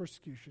through, that's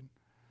persecution.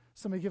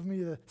 Somebody giving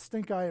me the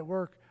stink eye at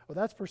work, oh,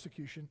 that's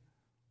persecution.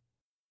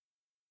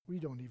 We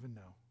don't even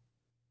know.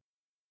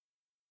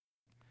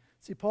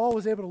 See, Paul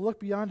was able to look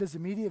beyond his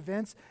immediate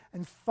events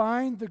and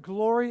find the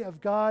glory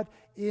of God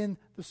in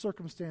the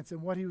circumstance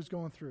and what he was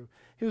going through.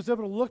 He was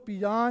able to look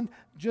beyond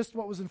just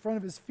what was in front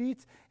of his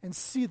feet and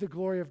see the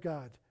glory of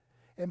God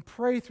and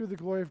pray through the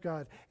glory of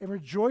God and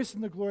rejoice in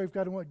the glory of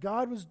God and what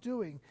God was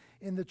doing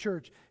in the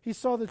church. He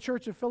saw the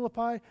church of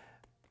Philippi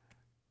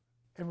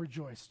and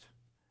rejoiced.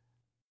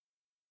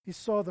 He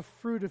saw the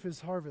fruit of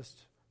his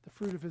harvest, the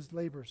fruit of his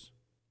labors.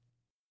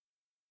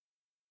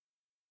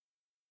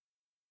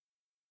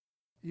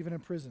 Even in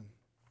prison,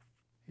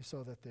 he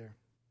saw that there.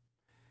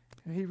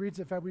 And he reads,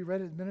 in fact, we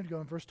read it a minute ago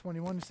in verse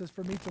 21. It says,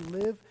 for me to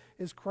live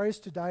is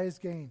Christ, to die is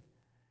gain.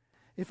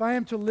 If I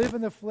am to live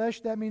in the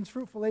flesh, that means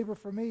fruitful labor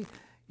for me.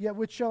 Yet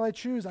which shall I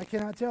choose? I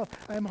cannot tell.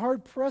 I am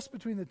hard pressed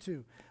between the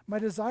two. My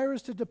desire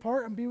is to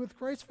depart and be with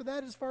Christ, for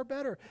that is far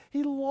better.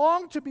 He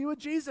longed to be with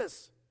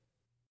Jesus.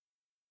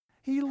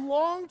 He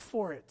longed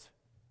for it.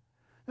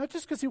 Not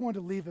just because he wanted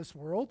to leave this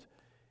world.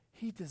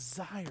 He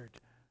desired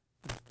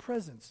the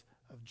presence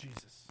of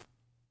Jesus.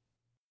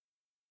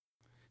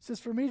 It says,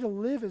 for me to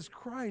live is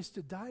Christ,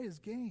 to die is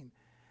gain.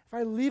 If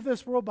I leave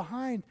this world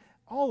behind,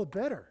 all the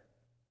better.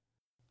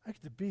 I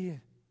get to be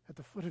at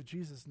the foot of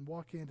Jesus and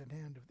walk hand in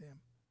hand with him.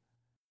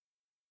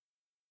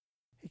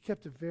 He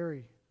kept a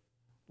very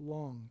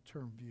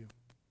long-term view.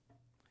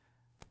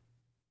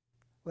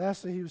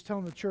 Lastly, he was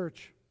telling the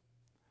church,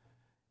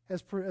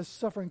 as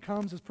suffering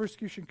comes, as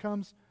persecution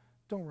comes,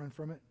 don't run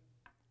from it.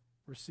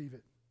 Receive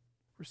it.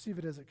 Receive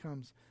it as it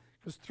comes.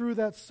 Because through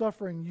that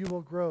suffering, you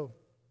will grow.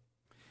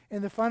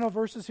 In the final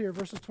verses here,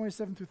 verses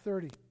 27 through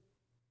 30, it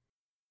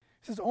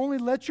says, only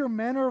let your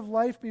manner of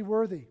life be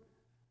worthy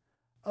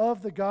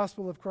of the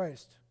gospel of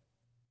Christ.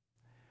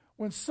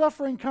 When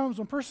suffering comes,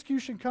 when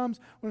persecution comes,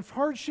 when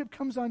hardship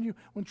comes on you,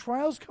 when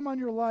trials come on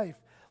your life,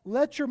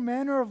 let your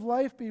manner of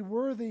life be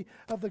worthy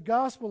of the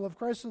gospel of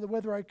Christ, so that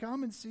whether I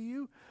come and see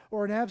you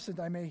or am absent,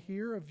 I may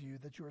hear of you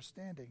that you are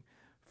standing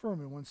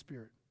firm in one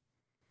spirit,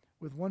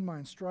 with one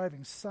mind,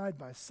 striving side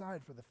by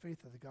side for the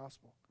faith of the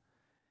gospel,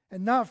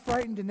 and not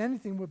frightened in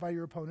anything by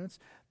your opponents.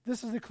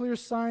 This is a clear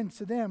sign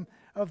to them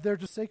of their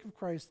sake of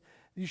Christ.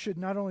 You should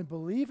not only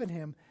believe in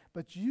him,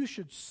 but you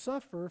should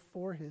suffer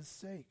for his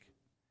sake.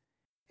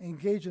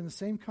 Engage in the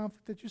same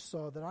conflict that you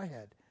saw that I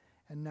had,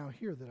 and now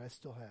hear that I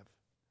still have.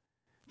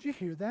 Did you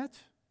hear that?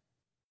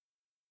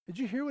 Did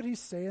you hear what he's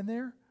saying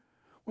there?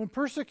 When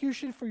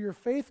persecution for your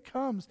faith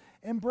comes,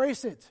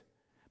 embrace it.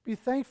 Be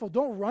thankful.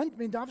 Don't run. I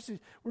mean, obviously,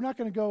 we're not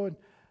going to go and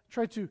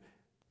try to,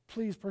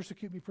 please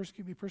persecute me,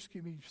 persecute me,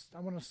 persecute me. I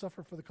want to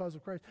suffer for the cause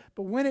of Christ.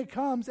 But when it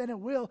comes, and it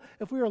will,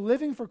 if we are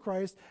living for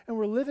Christ and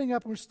we're living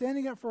up and we're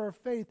standing up for our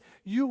faith,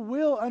 you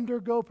will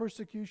undergo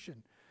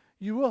persecution.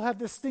 You will have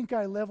this stink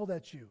eye leveled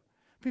at you.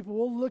 People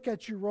will look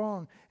at you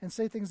wrong and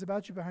say things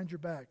about you behind your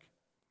back.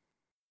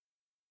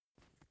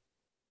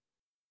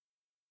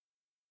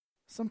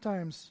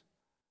 Sometimes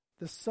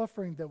the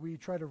suffering that we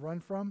try to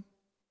run from,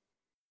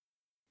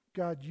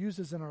 God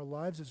uses in our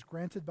lives, is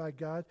granted by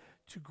God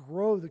to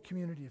grow the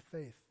community of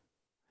faith.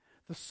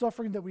 The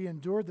suffering that we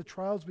endure, the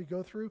trials we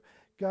go through,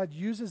 God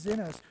uses in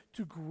us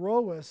to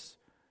grow us,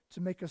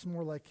 to make us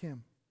more like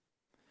him.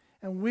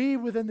 And we,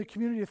 within the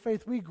community of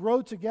faith, we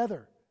grow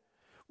together.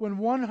 When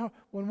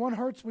one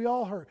hurts, we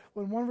all hurt.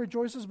 When one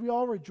rejoices, we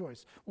all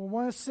rejoice. When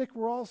one is sick,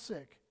 we're all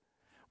sick.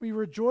 We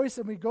rejoice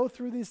and we go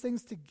through these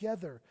things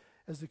together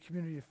as the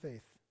community of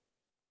faith.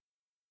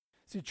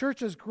 See,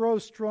 churches grow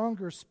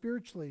stronger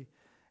spiritually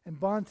and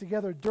bond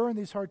together during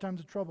these hard times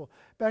of trouble.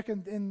 Back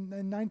in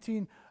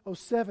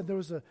 1907, there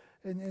was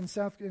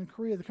in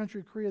Korea, the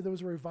country of Korea, there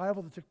was a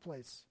revival that took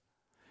place.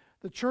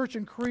 The church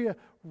in Korea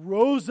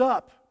rose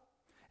up.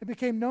 It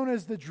became known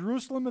as the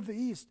Jerusalem of the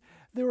East.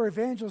 There were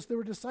evangelists, there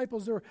were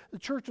disciples, the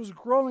church was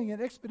growing at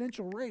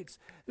exponential rates.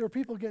 There were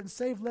people getting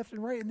saved left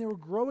and right, and they were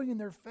growing in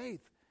their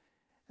faith.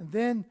 And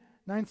then,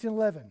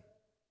 1911,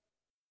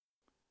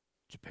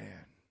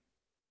 Japan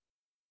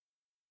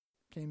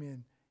came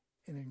in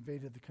and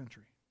invaded the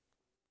country.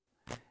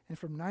 And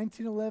from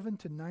 1911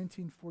 to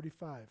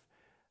 1945,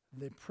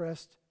 they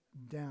pressed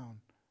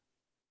down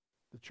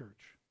the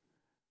church.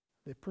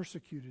 They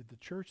persecuted the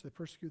church, they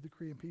persecuted the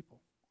Korean people.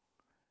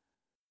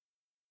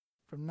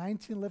 From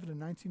 1911 to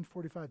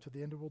 1945 to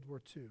the end of World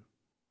War II.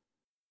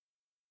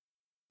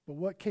 But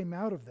what came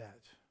out of that?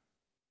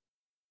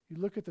 You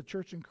look at the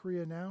church in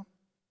Korea now,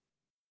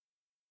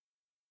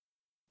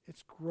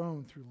 it's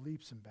grown through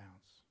leaps and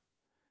bounds.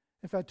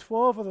 In fact,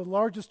 12 of the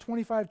largest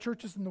 25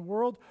 churches in the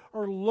world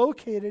are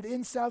located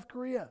in South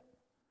Korea.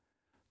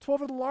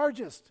 12 of the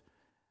largest,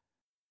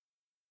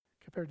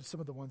 compared to some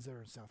of the ones that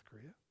are in South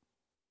Korea.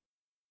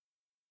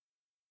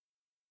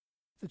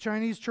 The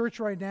Chinese church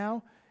right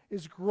now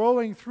is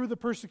growing through the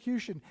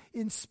persecution.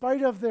 In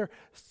spite of their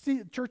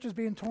churches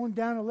being torn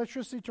down,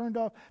 electricity turned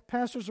off,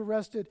 pastors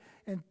arrested,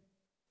 and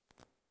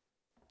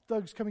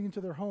thugs coming into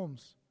their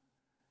homes,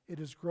 it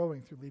is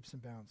growing through leaps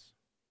and bounds.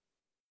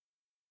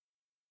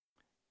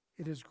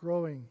 It is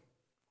growing.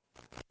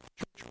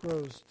 Church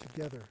grows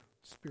together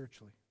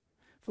spiritually.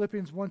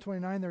 Philippians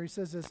 1:29 there, he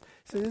says this. He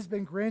says, it has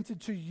been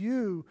granted to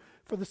you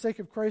for the sake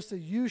of Christ that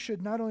you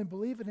should not only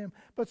believe in him,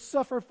 but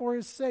suffer for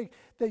his sake.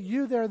 That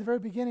you there at the very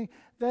beginning,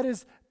 that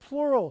is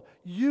plural.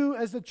 You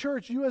as the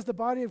church, you as the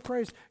body of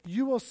Christ,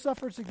 you will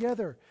suffer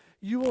together.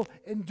 You will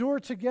endure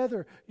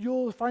together.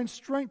 You'll find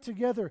strength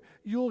together.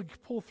 You'll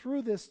pull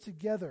through this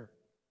together.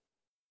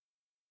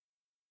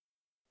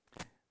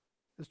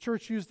 The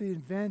church used the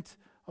event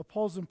of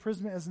Paul's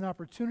imprisonment as an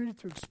opportunity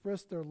to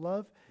express their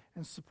love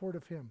and support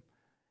of him.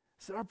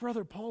 He said, our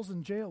brother Paul's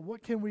in jail.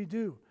 What can we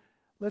do?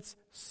 Let's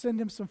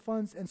send him some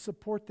funds and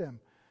support them.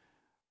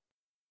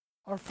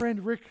 Our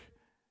friend Rick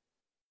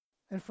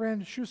and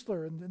friend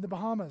Schussler in the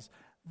Bahamas,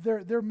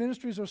 their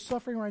ministries are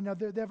suffering right now.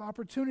 They have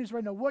opportunities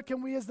right now. What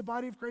can we as the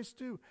body of Christ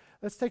do?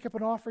 Let's take up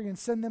an offering and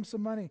send them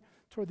some money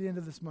toward the end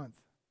of this month.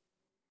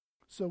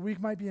 So we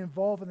might be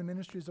involved in the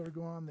ministries that are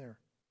going on there.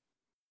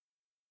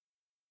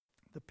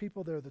 The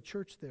people there, the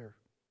church there,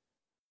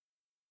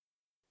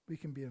 we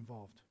can be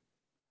involved.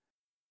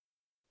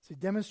 See,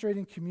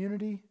 demonstrating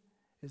community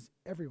is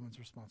everyone's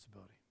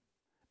responsibility.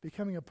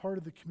 Becoming a part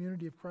of the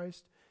community of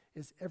Christ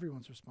is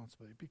everyone's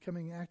responsibility.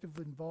 Becoming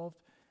actively involved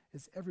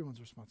is everyone's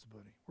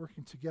responsibility.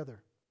 Working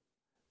together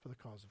for the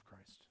cause of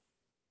Christ.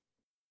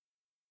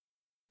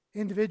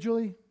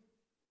 Individually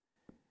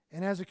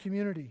and as a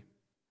community,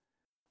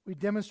 we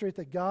demonstrate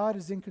that God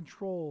is in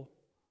control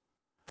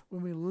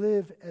when we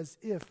live as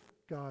if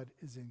God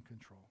is in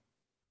control.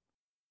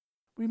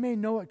 We may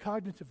know it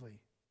cognitively,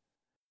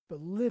 but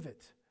live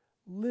it.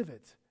 Live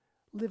it.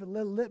 Live it.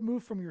 Let it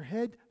move from your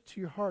head to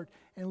your heart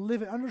and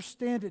live it.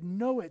 Understand it.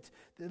 Know it.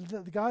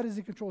 That God is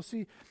in control.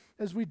 See,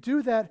 as we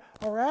do that,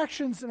 our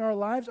actions in our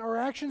lives, our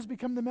actions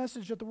become the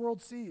message that the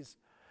world sees.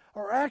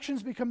 Our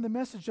actions become the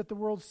message that the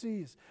world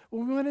sees.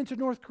 When we went into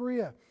North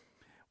Korea,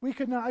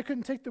 I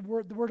couldn't take the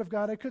word of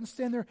God. I couldn't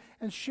stand there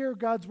and share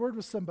God's word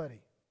with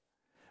somebody.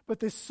 But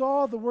they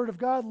saw the word of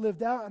God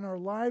lived out in our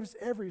lives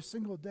every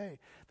single day.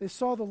 They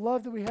saw the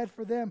love that we had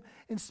for them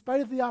in spite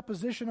of the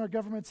opposition our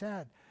governments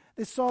had.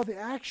 They saw the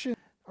action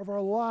of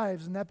our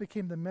lives, and that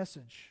became the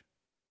message.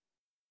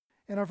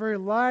 And our very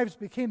lives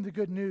became the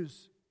good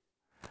news.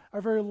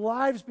 Our very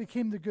lives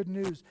became the good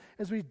news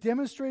as we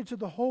demonstrated to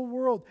the whole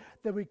world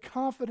that we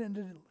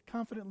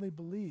confidently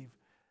believe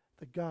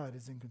that God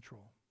is in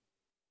control.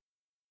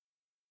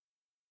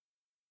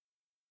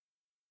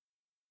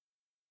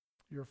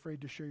 You're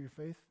afraid to share your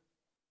faith?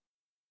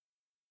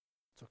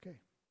 It's okay.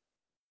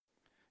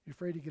 You're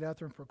afraid to get out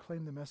there and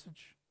proclaim the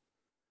message?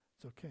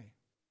 It's okay.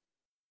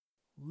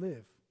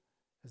 Live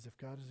as if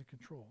God is in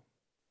control.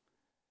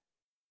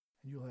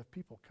 And you'll have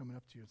people coming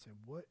up to you and say,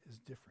 what is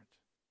different?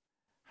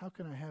 How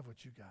can I have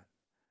what you got?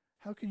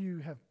 How can you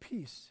have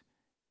peace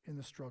in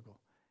the struggle?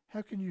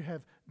 How can you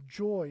have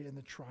joy in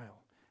the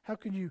trial? How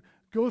can you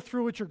go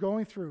through what you're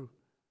going through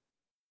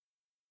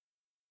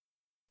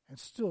and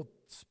still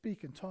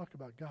speak and talk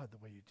about God the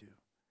way you do?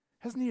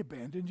 Hasn't he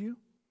abandoned you?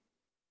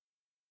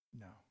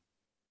 No.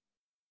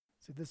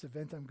 See, this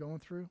event I'm going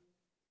through,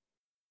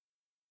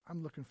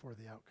 I'm looking for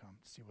the outcome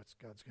to see what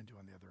God's going to do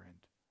on the other end.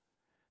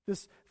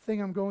 This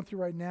thing I'm going through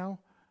right now,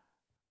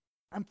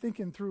 I'm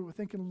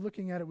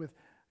looking at it with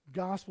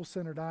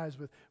gospel-centered eyes,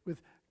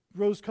 with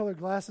rose-colored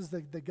glasses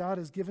that God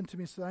has given to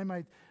me so that I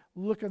might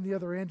look on the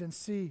other end and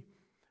see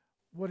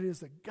what it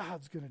is that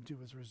God's going to do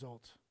as a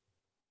result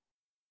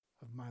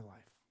of my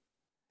life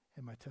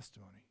and my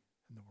testimony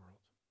in the world.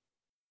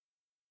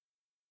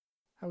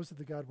 How is it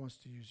that God wants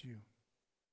to use you?